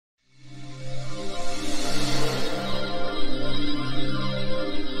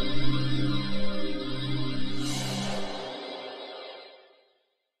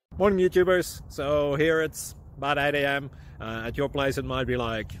Morning YouTubers. So here it's about 8 a.m. At your place it might be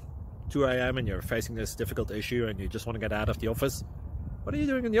like 2 a.m. and you're facing this difficult issue and you just want to get out of the office. What are you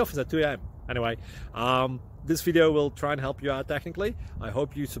doing in the office at 2 a.m.? Anyway, this video will try and help you out technically. I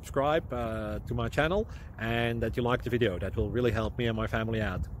hope you subscribe to my channel and that you like the video. That will really help me and my family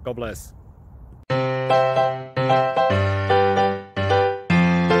out. God bless.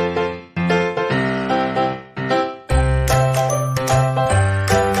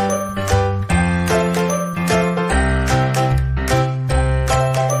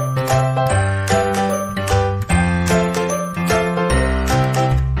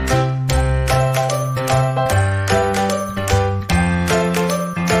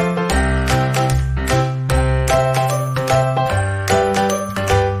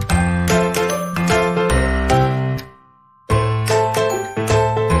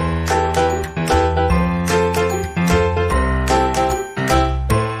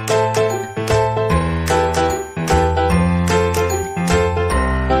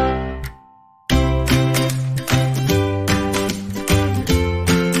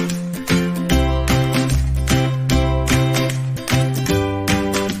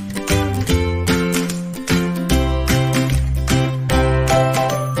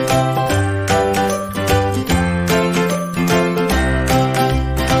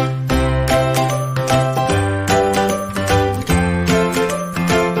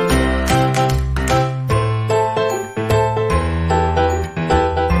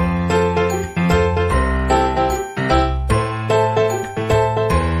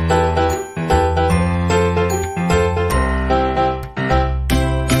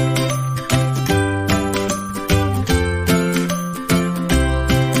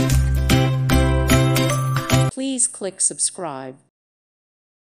 Please click subscribe.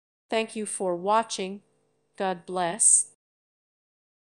 Thank you for watching. God bless.